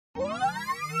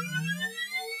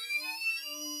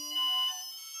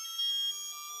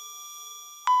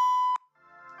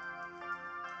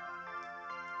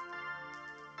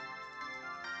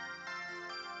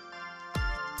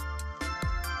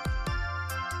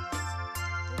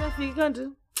nothing you can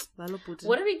do.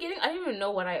 What are we getting? I don't even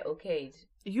know what I okayed.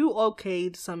 You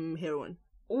okayed some heroin.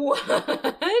 What?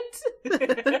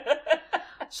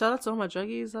 Shout out to all my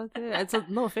druggies out there. It's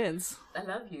no offense. I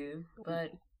love you,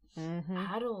 but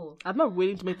I don't. I'm not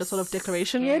willing to make that sort of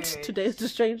declaration yet today to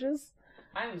strangers.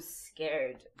 I'm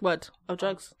scared. What? Of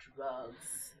drugs?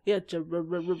 Drugs. Yeah,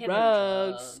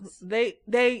 drugs. They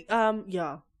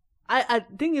yeah. I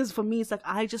thing is, for me, it's like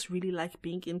I just really like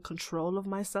being in control of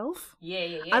myself.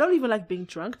 Yeah. I don't even like being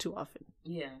drunk too often.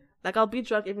 Yeah. Like, I'll be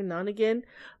drunk every now and again,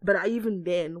 but even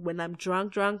then, when I'm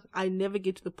drunk, I never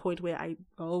get to the point where I'm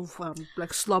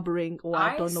like slobbering or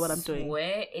I don't know what I'm doing. I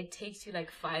swear it takes you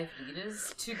like 5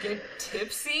 liters to get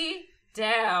tipsy.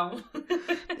 Damn.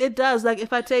 It does. Like,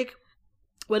 if I take,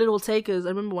 what it'll take is, I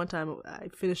remember one time I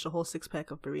finished a whole 6-pack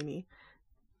of Barini.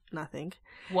 Nothing.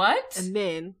 What? And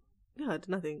then, yeah,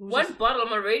 nothing. One bottle,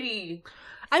 I'm already...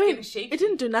 I mean, it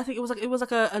didn't do nothing. It was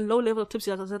like a low level of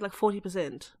tipsy. Like I said, like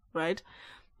 40%, right?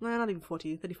 No, not even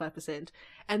 40, 35%.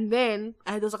 And then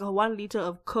there was like a 1 liter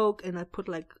of Coke, and I put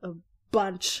like a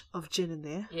bunch of gin in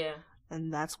there. Yeah.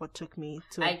 And that's what took me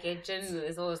to... I get gin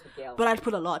is always the girl. But I'd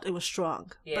put a lot. It was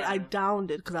strong. Yeah. But I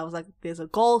downed it because I was like, there's a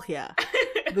goal here.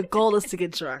 The goal is to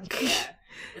get drunk. Yeah.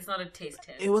 It's not a taste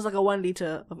test. It was like a 1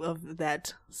 liter of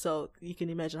that. So you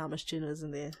can imagine how much gin is in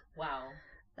there. Wow.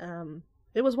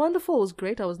 It was wonderful. It was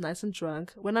great. I was nice and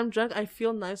drunk. When I'm drunk, I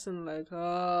feel nice and like,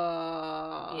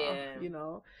 yeah. You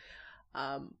know.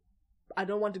 I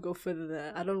don't want to go further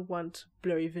there. I don't want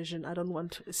blurry vision. I don't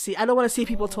want to see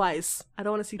people twice. I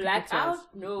don't want to see people twice.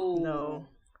 Blackout? No.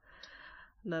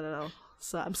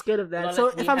 So I'm scared of that. So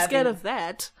if I'm scared of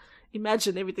that,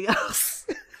 imagine everything else.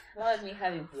 Not like me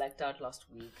having blacked out last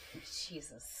week.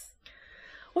 Jesus.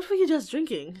 What were you just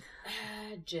drinking?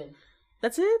 Gin.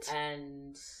 That's it?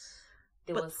 And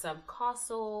there was some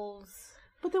castles.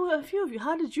 But there were a few of you.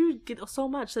 How did you get so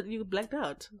much that you blacked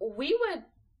out? We were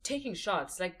taking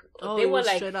shots. Like, they were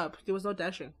like straight up. There was no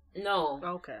dashing. No.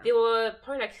 Okay. There were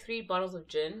probably like 3 bottles of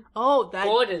gin. Oh, that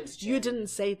Gordon's gin. You didn't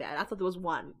say that. I thought there was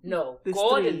one. No, There's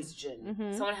Gordon's 3. gin.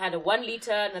 Mm-hmm. Someone had a 1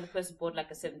 liter. Another person bought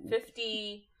like a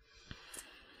 750.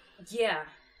 Yeah.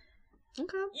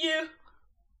 Okay. Yeah.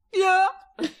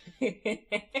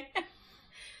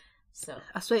 So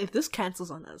I swear, if this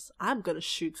cancels on us, I'm gonna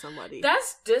shoot somebody.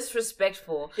 That's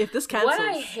disrespectful. If this cancels, what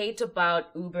I hate about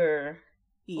Uber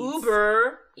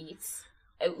Eats.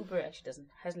 Uber actually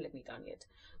hasn't let me down yet.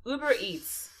 Uber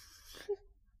Eats.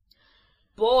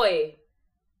 Boy,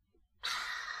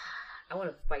 I want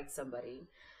to fight somebody.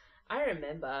 I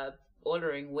remember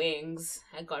ordering wings.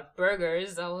 I got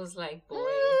burgers. I was like, boy.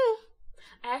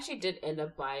 I actually did end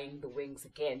up buying the wings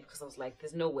again because I was like,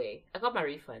 there's no way. I got my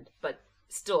refund, but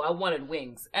still, I wanted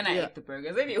wings, and I ate the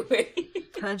burgers anyway.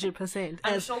 100%.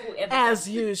 I'm sure whoever as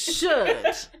you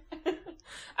should.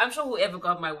 I'm sure whoever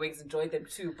got my wings enjoyed them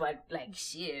too, but like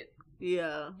shit.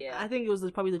 Yeah. I think it was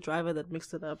probably the driver that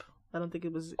mixed it up. I don't think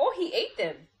it was. Oh, he ate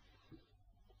them.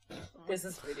 There's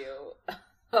this video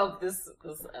of this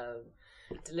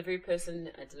delivery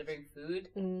person delivering food.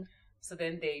 So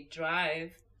then they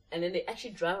drive, and then they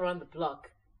actually drive around the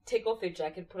block, take off their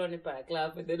jacket, put on a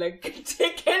glove, and they're like,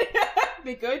 take it.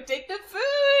 They go take the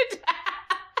food.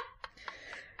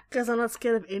 Because I'm not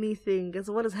scared of anything. Because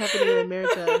what is happening in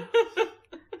America?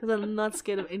 Because I'm not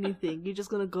scared of anything. You're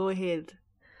just going to go ahead.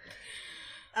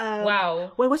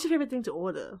 Wow. Wait, what's your favorite thing to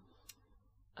order?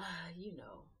 You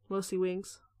know. Mostly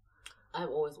wings? I'm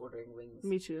always ordering wings.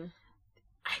 Me too.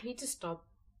 I need to stop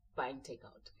buying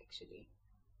takeout, actually.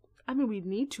 I mean, we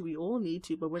need to. We all need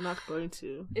to, but we're not going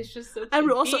to. It's just so and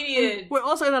convenient. we're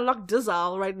also in a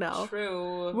lockdown right now.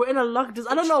 True. We're in a lockdown.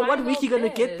 I don't know what week you're going to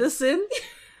get this in.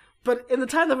 But in the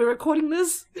time that we're recording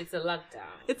this, it's a lockdown.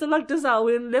 It's a lockdown.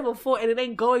 We're in level 4 and it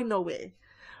ain't going nowhere.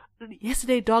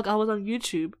 Yesterday, dog, I was on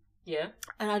YouTube. Yeah.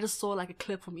 And I just saw like a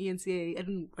clip from ENCA. I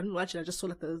didn't watch it. I just saw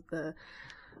like the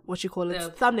what you call it,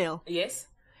 the thumbnail. Yes.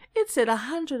 It said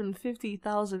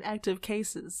 150,000 active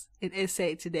cases in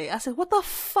SA today. I said, what the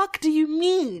fuck do you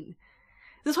mean?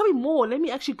 There's probably more. Let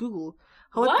me actually Google.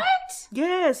 What?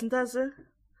 Yes, and that's it.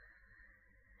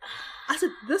 I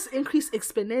said, this increased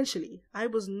exponentially. I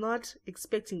was not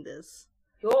expecting this.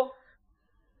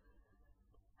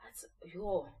 That's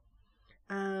yo.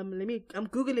 I'm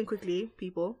Googling quickly,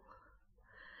 people.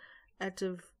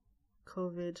 Active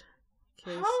COVID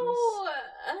cases.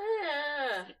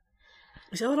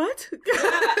 Is that alright?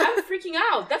 I'm freaking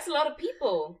out. That's a lot of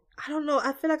people. I don't know.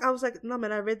 I feel like I was like, no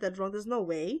man, I read that wrong. There's no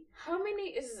way.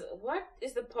 What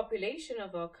is the population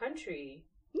of our country?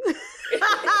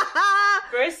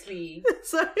 Firstly.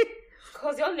 Sorry.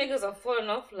 Because y'all niggas are falling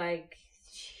off like,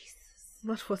 Jesus.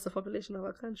 Not what's the population of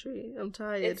our country. I'm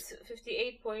tired. It's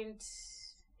 58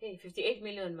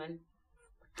 million, man.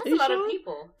 That's Are a you lot sure? of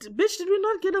people. Bitch, did we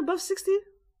not get above 60?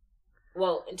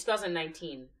 Well, in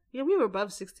 2019, Yeah, we were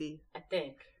above 60. I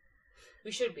think.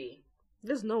 We should be.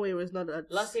 There's no way it's not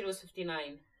at... Last year it was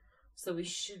 59. So we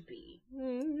should be.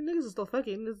 Niggas are still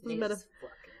fucking. It doesn't matter. Niggas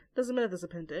fucking. Doesn't matter if there's a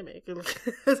pandemic.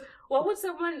 Why would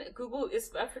someone Google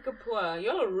is Africa poor?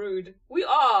 Y'all are rude. We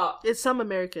are. It's some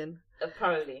American.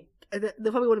 Probably. And they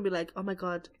probably want to be like, oh my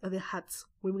god, are there hats?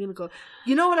 When are we gonna go?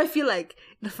 You know what I feel like?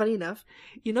 Funny enough,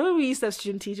 you know when we used to have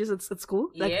student teachers at school,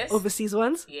 like Yes. overseas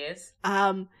ones. Yes.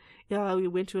 Yeah, we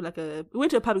went to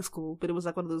a public school, but it was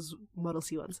like one of those Model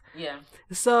C ones. Yeah.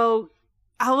 So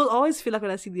I will always feel like when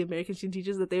I see the American student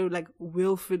teachers that they were like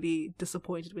willfully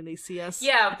disappointed when they see us.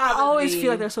 Yeah, I always probably.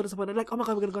 feel like they're so disappointed. Like, oh my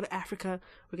god, we're gonna go to Africa.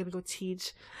 We're gonna go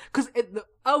teach. Because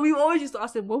we always used to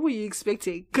ask them, what were you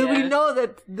expecting? Because we Yeah. know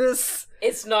that this.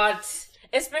 It's not,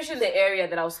 especially in the area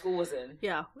that our school was in.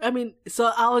 Yeah, I mean,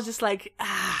 so I was just like,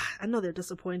 I know they're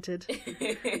disappointed.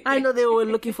 I know they were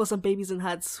looking for some babies in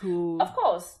hats who, Of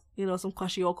course. some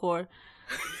kwashiorkor.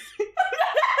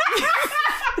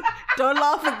 Don't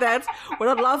laugh at that. We're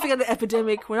not laughing at the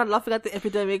epidemic.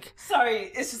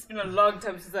 Sorry, it's just been a long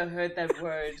time since I heard that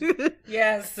word.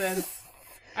 Yes. I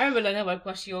remember learning about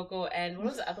kwashiorkor and what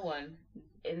was the other one?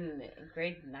 In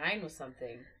grade 9 or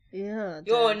something. Yeah.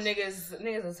 Yo, Dad.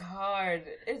 niggas is hard.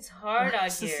 It's hard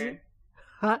out here.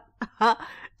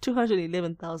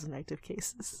 211,000 active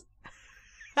cases.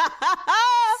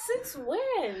 Since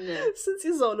when? Since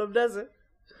he's all of does it.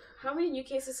 How many new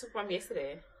cases from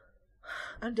yesterday?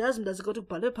 And does it go to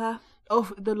Balipa?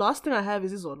 Oh, the last thing I have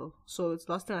is Izolo. So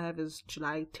the last thing I have is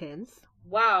July 10th.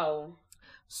 Wow.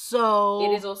 So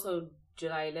It is also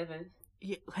July 11th.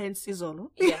 yeah, hence Izolo.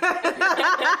 Yeah.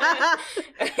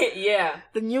 Yeah.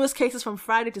 The newest cases from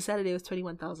Friday to Saturday was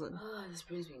 21,000. Oh, this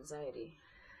brings me anxiety.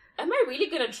 Am I really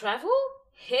gonna travel?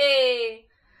 Hey.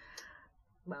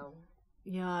 Wow.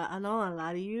 Yeah, I know I'll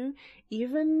lie to you.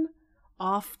 Even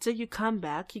after you come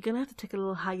back, you're gonna have to take a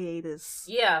little hiatus.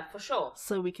 Yeah, for sure.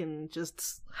 So we can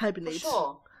just For hibernate.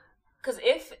 sure. Because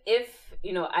if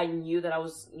I knew that I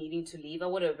was needing to leave, I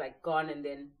would have gone and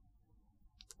then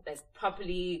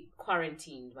properly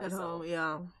quarantined At myself. home,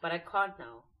 yeah. But I can't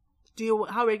now.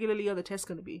 How regularly are the tests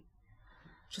gonna be?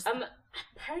 Just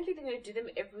Apparently they're gonna do them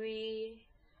every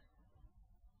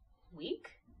week.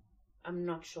 I'm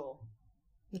not sure.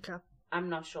 okay. I'm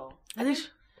not sure. I think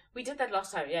We did that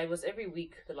last time. Yeah, it was every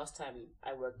week the last time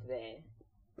I worked there.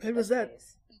 when was that?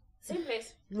 Place. Same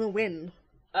place. When?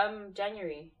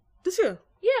 January. This year?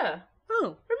 Yeah.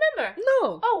 Oh Remember?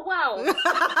 no. Oh, wow.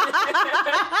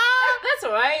 That's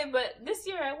alright, but this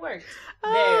year I worked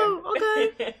Oh,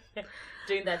 there.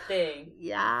 Doing that thing.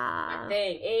 Yeah.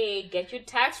 Hey, get your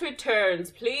tax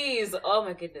returns, please. Oh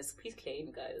my goodness. Please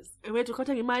claim, guys. Wait to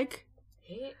contact me, Mike,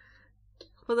 Hey.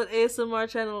 for that ASMR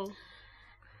channel.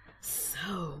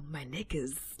 So, my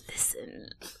niggas, listen.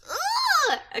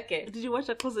 Okay. Did you watch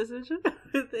that close extension?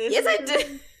 Yes, I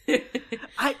did.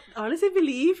 I honestly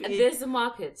believe And there's the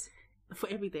market. for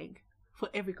everything, for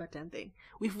every goddamn thing.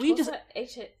 If we just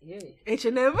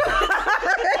H&M.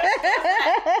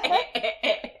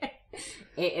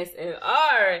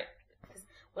 ASMR.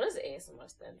 What does ASMR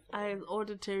stand for?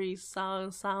 Auditory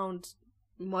sound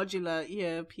modular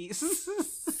earpiece.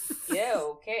 Yeah,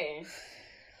 okay.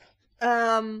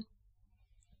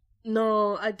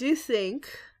 No, I do think.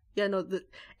 Yeah, no,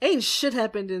 ain't shit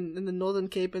happened in the Northern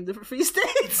Cape and different free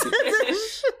states.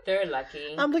 They're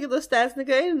lucky. I'm looking at those stats,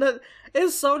 nigga.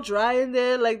 It's so dry in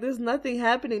there. Like, there's nothing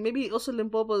happening. Maybe also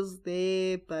Limpopo's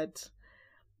there, but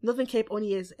Northern Cape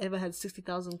only has ever had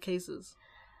 60,000 cases.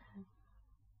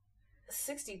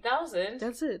 60,000?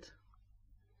 That's it.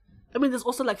 I mean, there's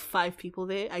also 5 people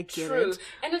there. I get True. it.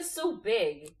 And it's so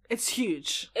big. It's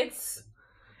huge. It's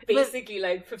basically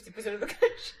 50% of the country.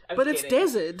 But it's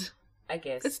desert. I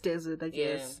guess. It's desert, I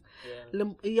guess. Yeah.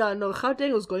 Yeah, no,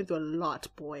 Gauteng was going through a lot,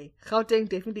 boy. Gauteng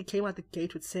definitely came out the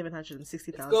gate with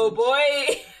 760,000. Go, boy!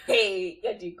 Hey,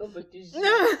 got the competition.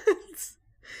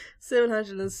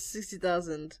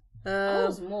 760,000. I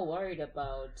was more worried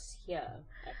about here,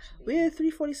 actually. We're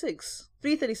 346.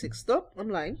 336. Stop. I'm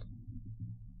lying.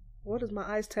 What is my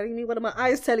eyes telling me? What are my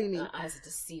eyes telling me? My eyes are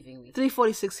deceiving me.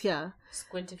 346 here.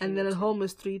 Squint if And you then need at to. home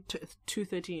is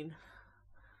 213.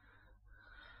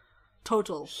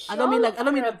 Total. I don't mean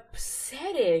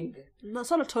upsetting. no, it's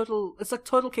not a total. It's like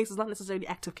total cases, not necessarily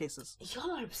active cases.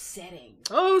 Y'all are upsetting.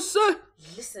 Oh, sir.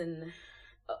 Listen.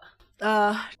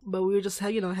 But we were just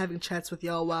having chats with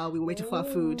y'all while we were waiting for our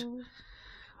food.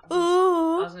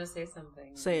 Ooh. was gonna say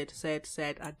something. Say it.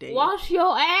 I dare you. Wash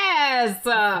your ass!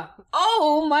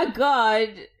 Oh my god!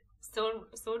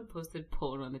 Someone posted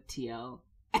porn on the TL,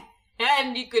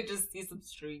 and you could just see some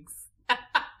streaks.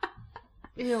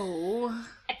 Ew.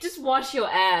 Just wash your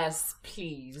ass,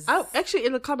 please. Actually,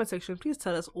 in the comment section, please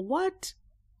tell us what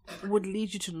would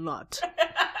lead you to not.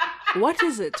 What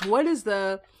is it? What is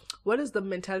the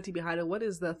mentality behind it? What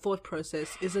is the thought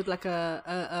process? Is it like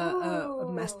a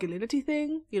masculinity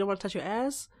thing? You don't want to touch your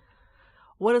ass?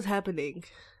 What is happening?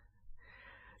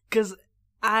 Because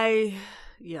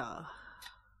yeah.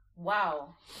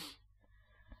 Wow.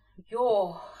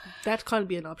 That can't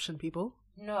be an option, people.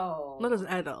 No. Not as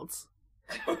adults.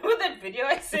 Remember that video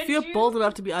I sent you? If you're bold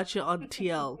enough to be out here on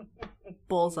TL,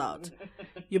 balls out.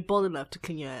 You're bold enough to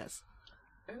clean your ass.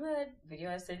 Remember that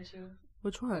video I sent you?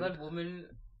 Which one? That woman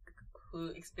who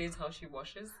explains how she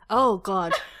washes? Oh,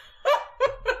 God.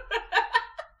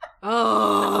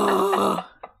 Oh.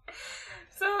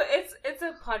 So it's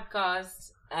a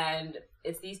podcast, and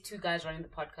it's these two guys running the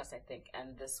podcast, I think,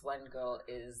 and this one girl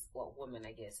woman,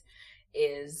 I guess,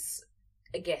 is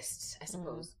a guest, I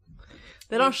suppose.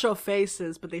 They don't show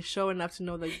faces, but they show enough to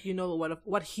know that you know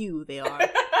what hue they are.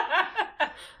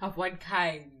 Of what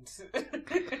kind.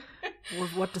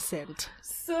 With what descent.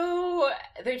 So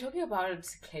they're talking about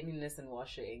cleanliness and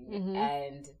washing,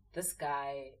 and this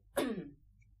guy,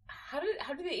 how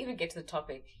did they even get to the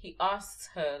topic? He asks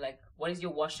her, like, what is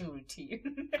your washing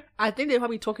routine? I think they're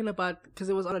probably talking about, because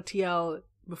it was on a TL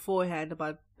beforehand,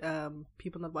 about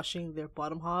people not washing their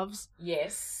bottom halves.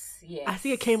 Yes. I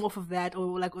think it came off of that,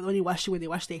 or like only washing when they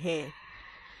wash their hair.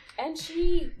 And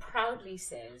she proudly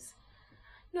says,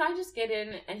 no, I just get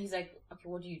in, and he's like, okay,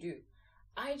 what do you do?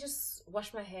 I just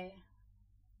wash my hair,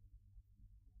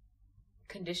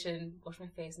 condition, wash my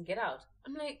face, and get out.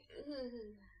 I'm like,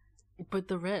 ugh. But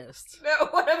the rest? No,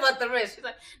 what about the rest? She's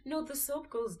like, no, the soap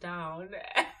goes down.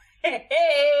 I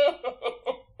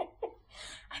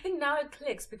think now it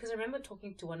clicks, because I remember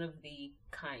talking to one of the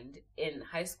kind in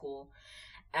high school,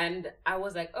 and I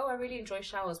was like, oh, I really enjoy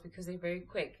showers because they're very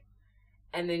quick.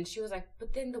 And then she was like,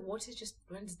 but then the water just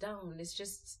runs down. It's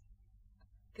just,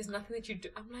 there's nothing that you do.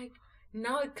 I'm like,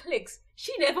 now it clicks.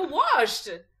 She never washed.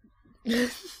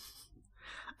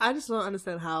 I just don't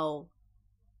understand how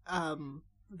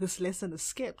this lesson is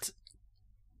skipped.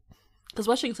 Because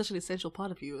washing is such an essential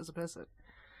part of you as a person.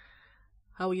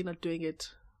 How are you not doing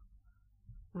it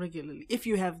regularly? If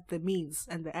you have the means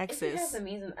and the access. If you have the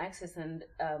means and access and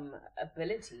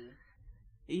ability.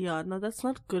 Yeah, no, that's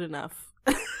not good enough.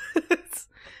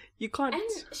 You can't. And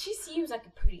she seems like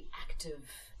a pretty active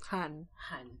Han.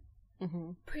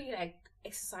 Mm-hmm. Pretty like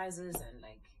exercises and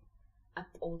like up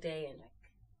all day and like.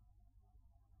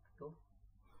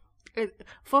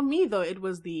 For me though, it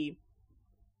was the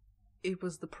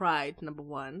pride, number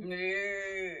one.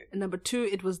 And number two,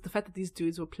 it was the fact that these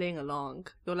dudes were playing along.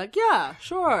 They were like, yeah,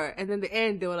 sure. And then the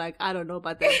end, they were like, I don't know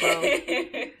about that, bro.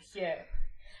 Yeah.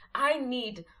 I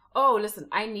need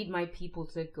my people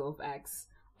to let go of X.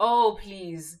 Oh,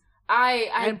 please.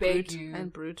 I beg Brute. you.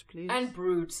 And Brute, please. And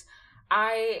Brute.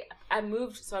 I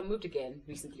moved again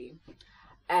recently.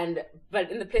 But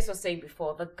in the place I was staying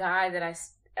before, the guy that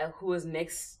who was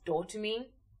next door to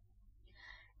me,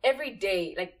 every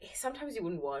day, like, sometimes he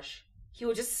wouldn't wash. He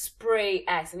would just spray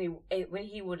Axe. And when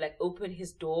he would, like, open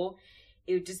his door,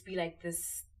 it would just be like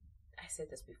this. I said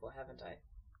this before, haven't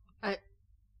I?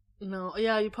 No,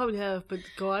 yeah, you probably have, but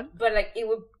go on. But, like, it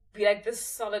would be like this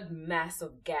solid mass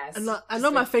of gas. I know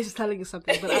my face is telling you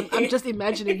something, but I'm just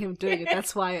imagining him doing it.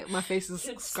 That's why my face is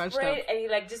scrunched up. And he'd,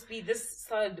 like, just be this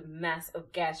solid mass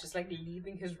of gas, just, like,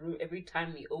 leaving his room every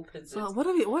time he opens it. So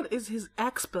what is his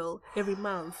Axe bill every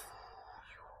month?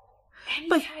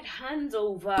 And he had hands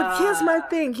over. But here's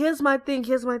my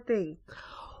thing.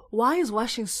 Why is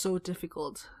washing so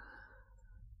difficult?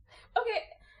 Okay.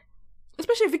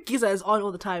 Especially if the geyser is on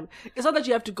all the time. It's not that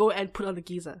you have to go and put on the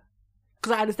geyser.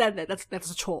 Because I understand that.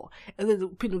 That's a chore. And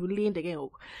then people will lean again.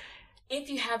 If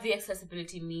you have the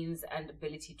accessibility, means, and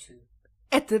ability to.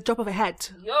 At the drop of a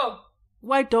hat. Yo!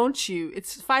 Why don't you?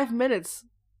 It's 5 minutes.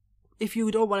 If you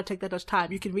don't want to take that much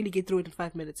time, you can really get through it in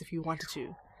 5 minutes if you wanted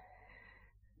to.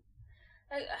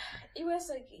 Like, it was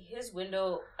like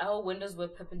our windows were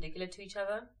perpendicular to each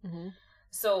other. Mm-hmm.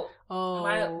 So Oh.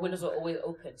 my windows were always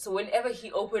open. So whenever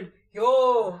he opened,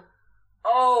 yeah,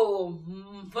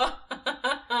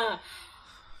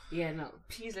 no,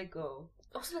 please let go.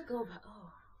 Also let go of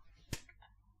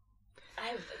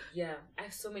I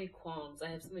have so many qualms. I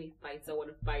have so many fights I want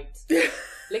to fight.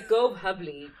 Let go of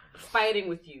Hubley. Fighting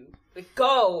with you. Let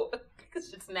go.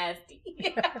 Because it's nasty.